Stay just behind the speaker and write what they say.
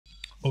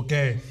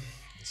Okay,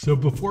 so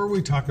before we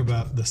talk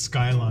about the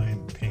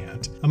Skyline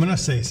pant, I'm gonna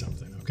say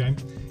something, okay?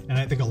 And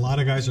I think a lot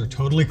of guys are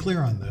totally clear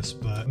on this,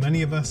 but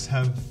many of us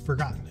have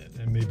forgotten it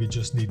and maybe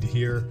just need to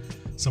hear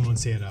someone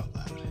say it out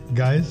loud.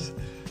 Guys,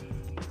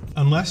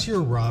 unless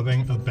you're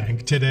robbing a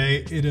bank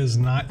today, it is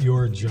not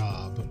your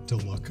job to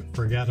look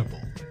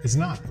forgettable. It's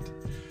not.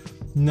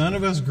 None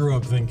of us grew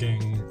up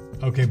thinking,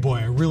 okay, boy,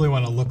 I really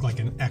want to look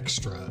like an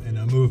extra in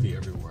a movie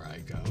everywhere I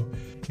go.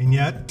 And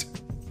yet,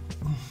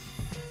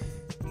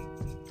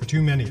 for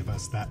too many of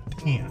us, that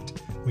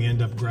pant we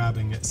end up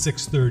grabbing at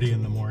 6:30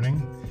 in the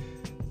morning,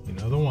 you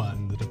know the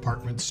one, the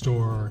department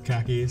store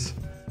khakis,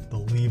 the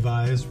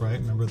Levi's, right?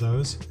 Remember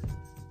those?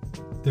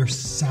 They're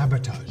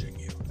sabotaging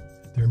you.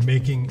 They're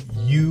making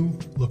you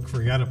look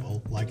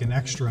forgettable like an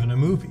extra in a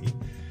movie,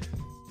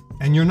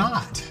 and you're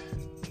not.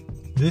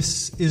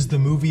 This is the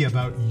movie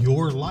about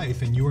your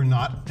life, and you are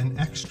not an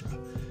extra.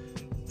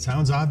 It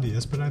sounds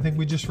obvious, but I think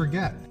we just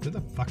forget. You're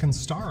the fucking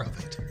star of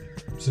it.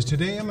 So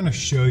today I'm going to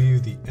show you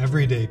the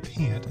everyday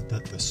pant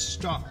that the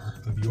star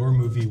of your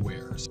movie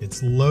wears.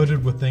 It's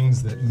loaded with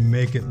things that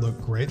make it look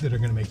great, that are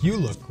going to make you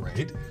look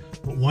great,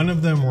 but one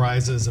of them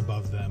rises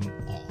above them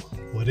all.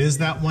 What is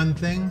that one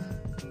thing?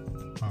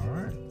 All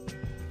right,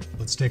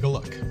 let's take a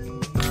look.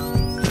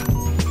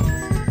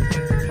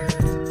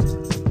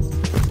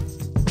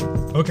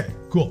 Okay,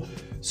 cool.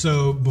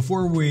 So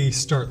before we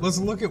start, let's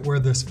look at where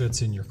this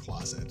fits in your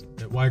closet.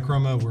 At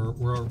Y.Chroma,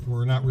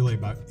 we're not really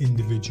about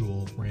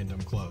individual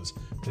random clothes.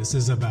 This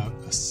is about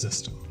a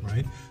system,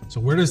 right?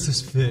 So where does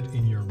this fit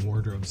in your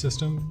wardrobe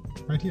system?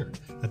 Right here,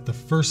 at the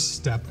first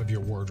step of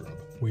your wardrobe.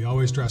 We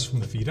always dress from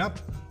the feet up.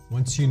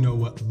 Once you know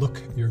what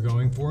look you're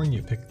going for and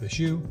you pick the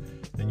shoe,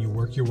 then you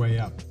work your way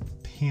up.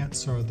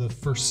 Pants are the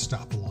first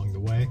stop along the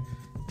way.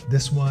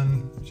 This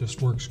one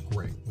just works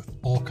great with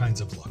all kinds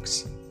of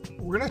looks.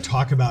 We're going to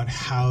talk about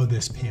how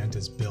this pant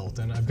is built,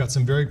 and I've got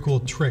some very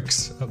cool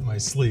tricks up my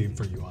sleeve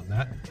for you on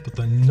that. But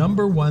the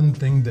number one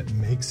thing that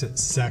makes it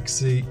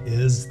sexy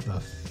is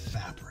the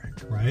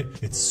fabric, right?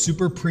 It's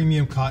super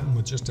premium cotton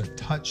with just a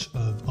touch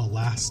of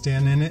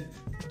elastin in it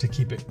to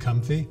keep it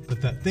comfy. But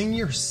that thing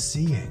you're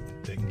seeing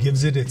that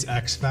gives it its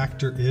X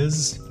factor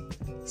is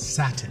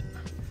satin.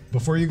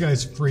 Before you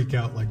guys freak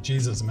out like,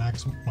 Jesus,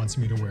 Max wants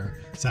me to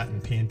wear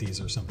satin panties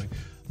or something,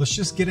 let's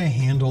just get a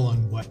handle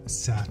on what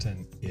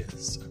satin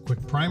is. A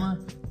quick primer,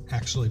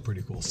 actually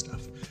pretty cool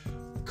stuff.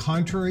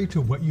 Contrary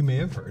to what you may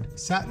have heard,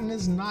 satin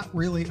is not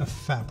really a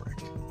fabric.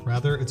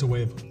 Rather, it's a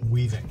way of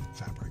weaving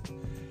fabric.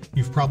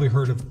 You've probably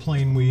heard of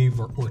plain weave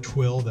or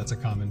twill, that's a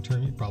common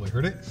term, you've probably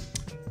heard it.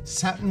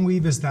 Satin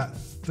weave is that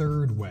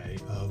third way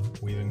of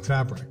weaving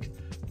fabric.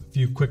 A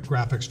few quick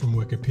graphics from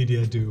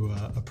Wikipedia do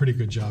a pretty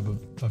good job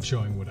of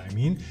showing what I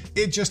mean.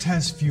 It just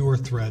has fewer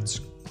threads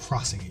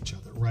crossing each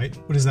other, right?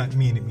 What does that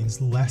mean? It means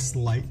less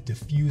light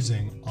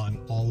diffusing on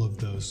all of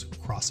those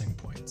crossing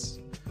points.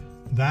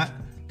 That,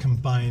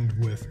 combined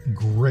with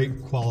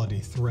great quality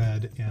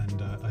thread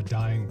and a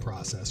dyeing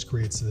process,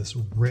 creates this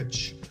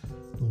rich,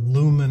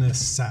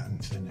 luminous satin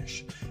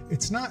finish.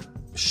 It's not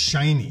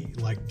shiny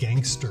like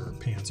gangster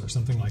pants or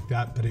something like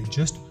that, but it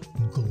just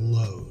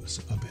glows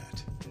a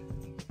bit.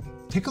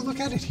 Take a look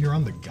at it here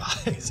on the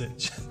guys.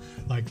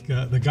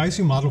 The guys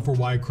who model for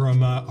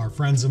Y.Chroma are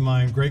friends of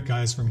mine, great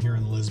guys from here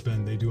in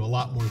Lisbon. They do a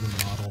lot more than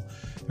model.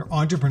 They're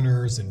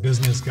entrepreneurs and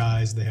business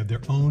guys. They have their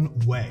own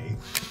way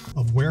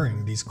of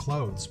wearing these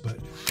clothes, but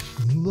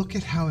look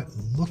at how it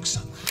looks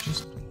on them.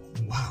 Just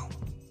wow.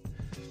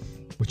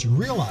 What you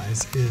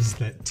realize is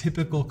that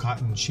typical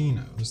cotton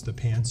chinos, the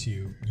pants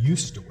you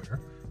used to wear,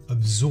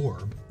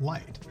 absorb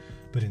light.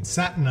 But in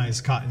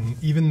satinized cotton,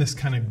 even this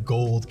kind of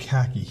gold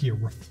khaki here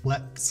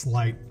reflects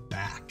light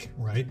back,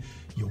 right?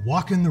 You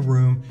walk in the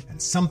room and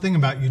something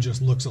about you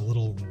just looks a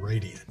little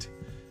radiant.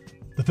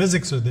 The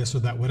physics of this are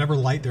that whatever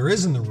light there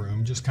is in the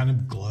room just kind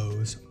of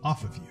glows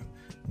off of you.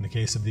 In the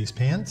case of these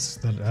pants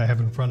that I have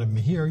in front of me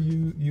here,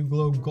 you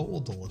glow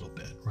gold a little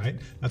bit, right?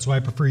 That's why I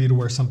prefer you to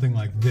wear something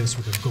like this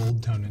with a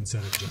gold tone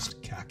instead of just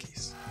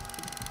khakis.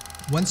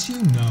 Once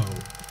you know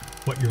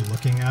what you're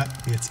looking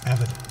at, it's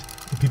evident.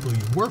 The people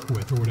you work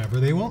with or whatever,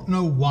 they won't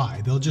know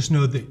why. They'll just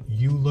know that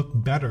you look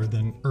better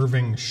than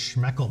Irving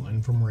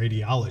Schmeckelman from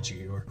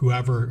radiology or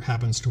whoever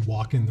happens to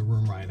walk in the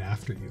room right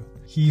after you.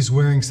 He's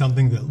wearing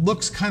something that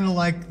looks kind of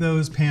like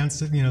those pants,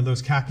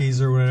 those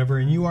khakis or whatever,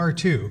 and you are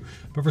too.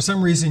 But for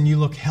some reason you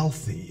look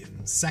healthy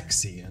and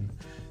sexy and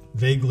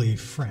vaguely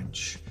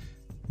French.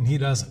 And he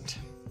doesn't.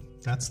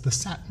 That's the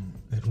satin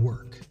at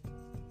work.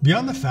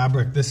 Beyond the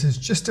fabric, this is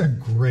just a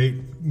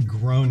great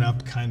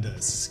grown-up kind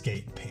of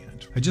skate pant.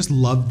 I just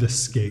love the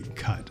skate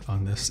cut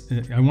on this.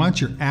 I want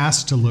your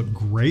ass to look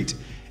great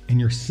and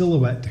your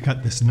silhouette to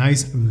cut this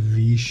nice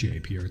V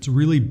shape here. It's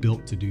really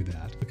built to do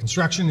that. The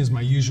construction is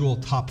my usual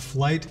top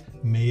flight,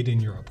 made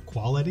in Europe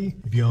quality.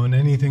 If you own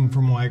anything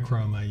from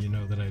Y.Chroma, you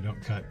know that I don't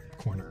cut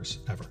corners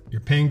ever. You're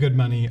paying good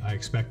money. I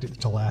expect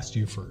it to last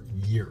you for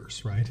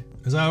years, right?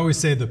 As I always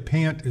say, the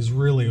pant is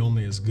really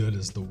only as good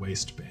as the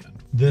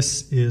waistband.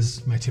 This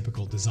is my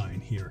typical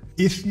design here.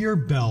 If your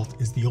belt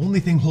is the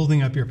only thing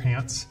holding up your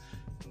pants,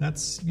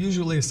 That's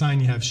usually a sign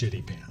you have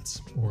shitty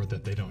pants, or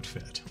that they don't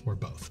fit, or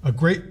both. A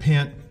great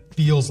pant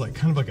feels like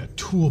kind of like a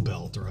tool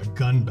belt or a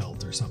gun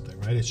belt or something,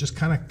 right? It's just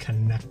kind of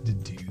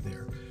connected to you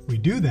there. We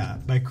do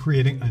that by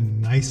creating a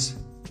nice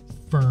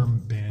firm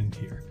band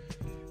here.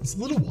 It's a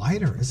little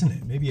wider, isn't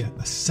it? Maybe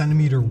a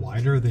centimeter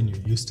wider than you're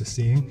used to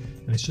seeing,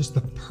 and it's just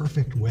the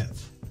perfect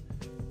width.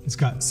 It's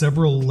got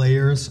several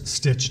layers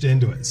stitched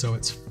into it, so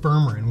it's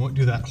firmer and won't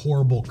do that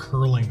horrible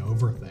curling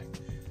over thing.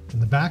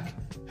 And the back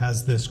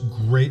has this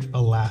great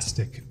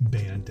elastic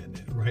band in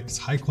it, right? It's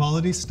high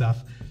quality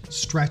stuff,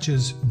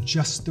 stretches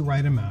just the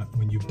right amount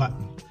when you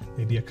button,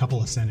 maybe a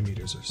couple of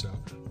centimeters or so,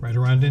 right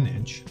around an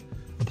inch,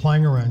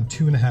 applying around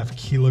 2.5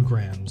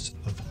 kilograms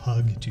of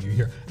hug to you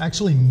here.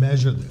 Actually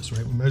measure this,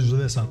 right? We measure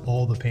this on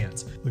all the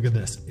pants. Look at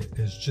this. It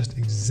is just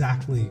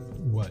exactly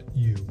what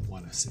you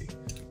want to see.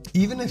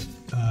 Even if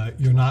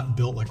you're not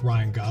built like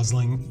Ryan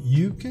Gosling,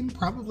 you can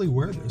probably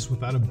wear this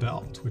without a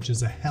belt, which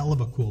is a hell of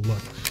a cool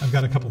look. I've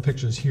got a couple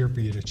pictures here for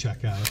you to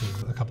check out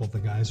of a couple of the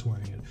guys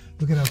wearing it.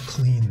 Look at how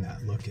clean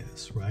that look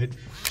is, right? It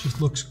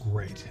just looks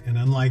great. And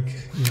unlike,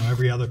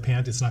 every other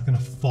pant, it's not going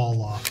to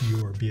fall off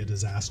you or be a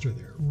disaster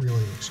there. It really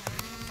looks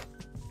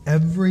great.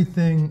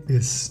 Everything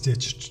is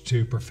stitched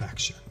to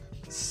perfection.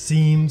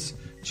 Seams.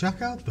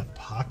 Check out the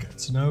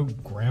pockets. No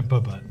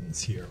grandpa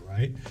buttons here,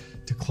 right?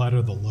 To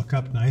clutter the look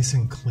up, nice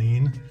and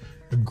clean.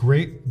 A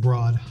great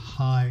broad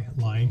high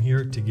line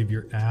here to give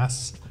your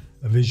ass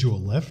a visual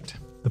lift.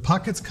 The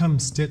pockets come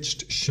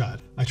stitched shut.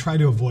 I try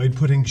to avoid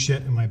putting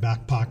shit in my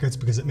back pockets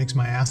because it makes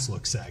my ass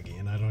look saggy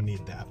and I don't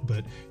need that,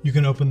 but you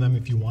can open them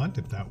if you want,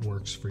 if that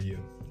works for you.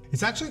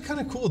 It's actually kind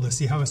of cool to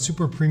see how a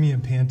super premium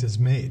pant is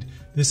made.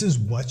 This is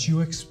what you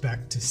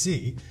expect to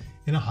see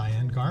in a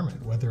high-end garment,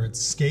 whether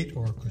it's skate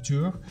or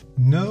couture.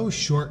 No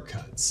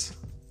shortcuts.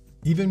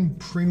 Even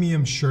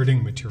premium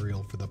shirting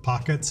material for the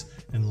pockets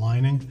and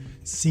lining.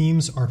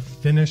 Seams are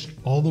finished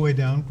all the way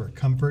down for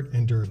comfort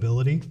and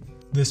durability.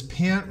 This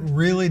pant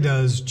really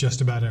does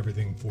just about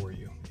everything for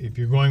you. If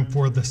you're going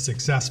for the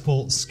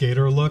successful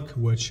skater look,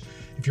 which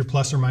if you're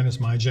plus or minus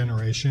my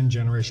generation,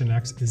 Generation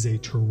X, is a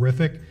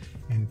terrific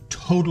and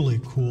totally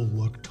cool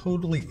look,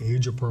 totally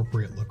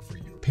age-appropriate look for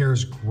you.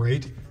 Pairs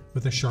great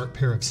with a sharp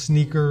pair of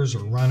sneakers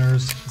or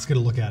runners. Let's get a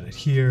look at it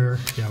here.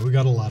 Yeah, we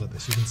got a lot of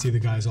this. You can see the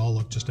guys all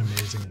look just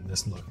amazing in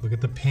this look. Look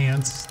at the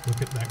pants,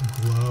 look at that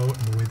glow and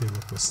the way they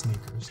look with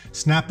sneakers.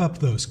 Snap up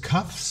those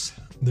cuffs.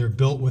 They're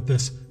built with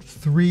this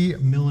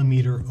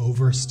 3mm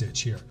overstitch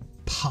here.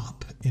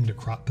 Pop into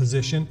crop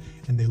position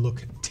and they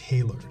look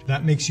tailored.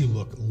 That makes you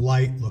look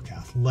light, look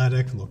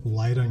athletic, look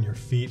light on your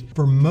feet.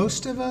 For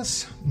most of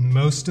us,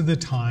 most of the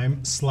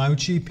time,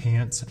 slouchy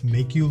pants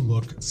make you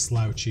look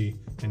slouchy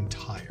and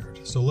tired.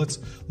 So let's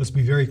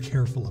be very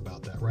careful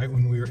about that, right?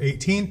 When we were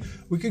 18,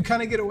 we could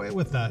kind of get away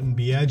with that and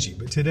be edgy,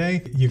 but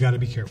today you got to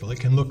be careful. It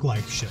can look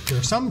like shit. There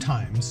are some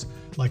times,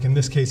 like in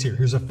this case here,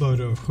 here's a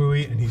photo of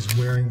Hui and he's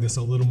wearing this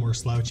a little more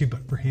slouchy,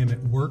 but for him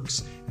it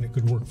works and it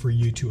could work for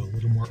you too, a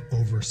little more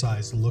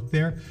oversized look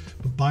there.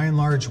 But by and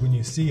large, when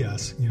you see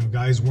us,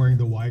 guys wearing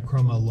the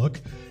Y.Chroma look,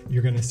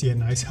 you're going to see a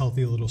nice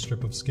healthy little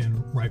strip of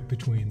skin right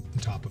between the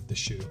top of the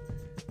shoe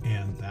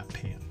and that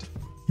pant.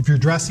 If you're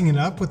dressing it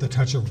up with a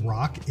touch of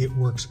rock, it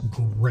works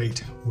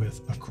great with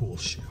a cool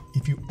shoe.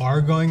 If you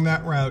are going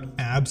that route,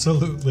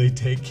 absolutely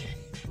take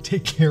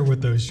care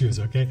with those shoes,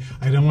 okay?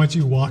 I don't want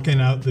you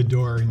walking out the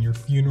door in your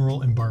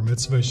funeral and bar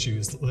mitzvah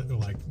shoes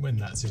like in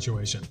that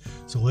situation.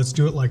 So let's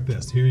do it like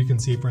this. Here you can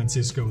see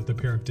Francisco with a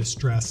pair of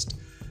distressed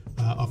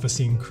Office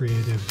Scene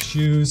Creative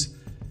shoes.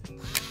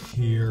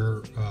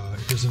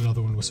 Here's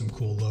another one with some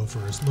cool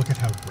loafers. Look at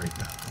how great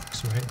that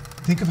looks, right?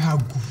 Think of how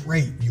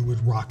great you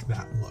would rock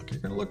that look.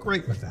 You're gonna look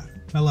great with that.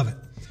 I love it.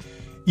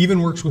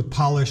 Even works with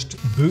polished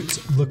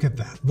boots. Look at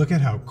that. Look at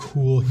how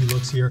cool he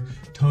looks here.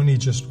 Tony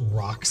just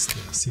rocks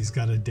this. He's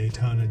got a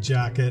Daytona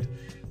jacket.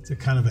 It's a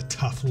kind of a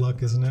tough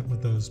look, isn't it?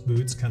 With those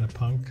boots, kind of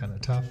punk, kind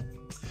of tough.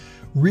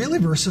 Really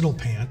versatile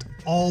pant,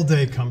 all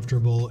day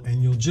comfortable,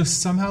 and you'll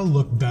just somehow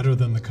look better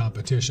than the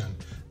competition.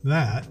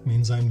 That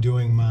means I'm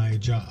doing my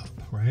job,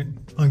 right?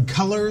 On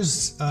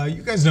colors,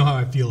 you guys know how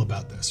I feel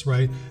about this,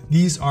 right?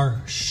 These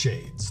are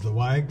shades. The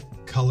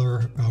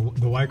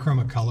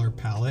Y.Chroma color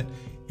palette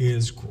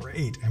is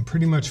great and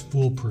pretty much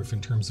foolproof in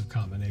terms of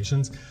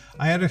combinations.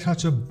 I add a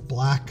touch of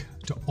black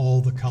to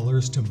all the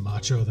colors to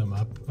macho them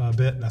up a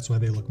bit. That's why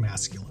they look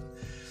masculine.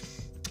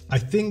 I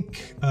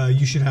think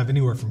you should have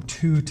anywhere from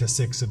 2 to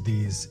 6 of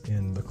these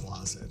in the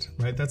closet,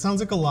 right? That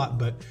sounds like a lot,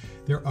 but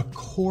they're a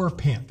core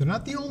pant. They're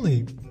not the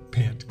only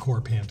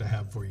core pant I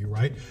have for you,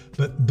 right?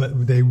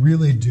 But they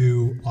really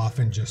do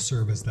often just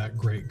serve as that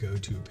great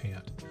go-to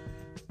pant.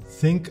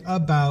 Think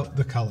about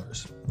the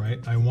colors, right?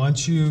 I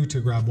want you to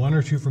grab 1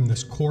 or 2 from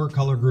this core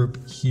color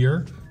group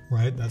here,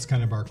 right? That's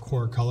kind of our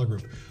core color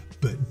group,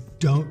 but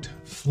don't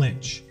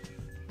flinch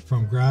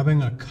from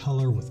grabbing a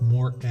color with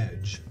more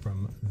edge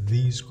from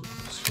these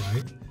groups,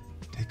 right?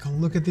 Take a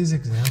look at these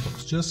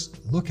examples.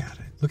 Just look at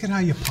it. Look at how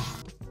you pop.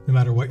 No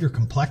matter what your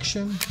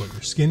complexion, what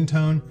your skin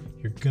tone,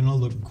 you're gonna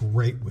look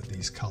great with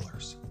these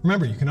colors.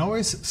 Remember, you can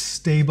always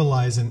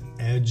stabilize an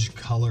edge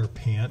color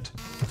pant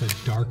with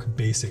a dark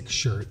basic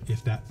shirt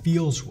if that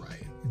feels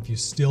right. If you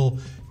still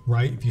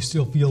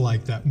feel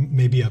like that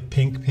maybe a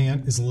pink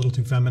pant is a little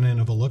too feminine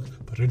of a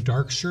look, put a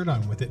dark shirt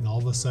on with it and all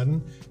of a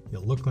sudden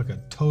you'll look like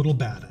a total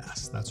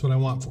badass. That's what I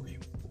want for you.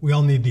 We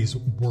all need these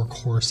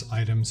workhorse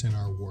items in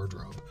our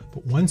wardrobe,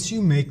 but once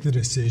you make the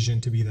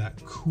decision to be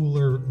that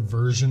cooler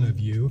version of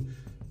you,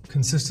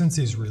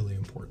 consistency is really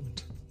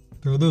important.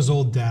 Throw those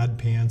old dad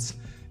pants,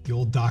 the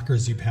old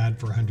Dockers you've had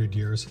for 100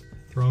 years,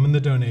 throw them in the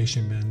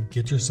donation bin,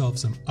 get yourself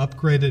some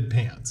upgraded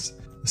pants.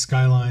 The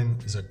Skyline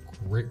is a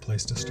great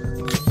place to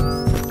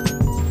start.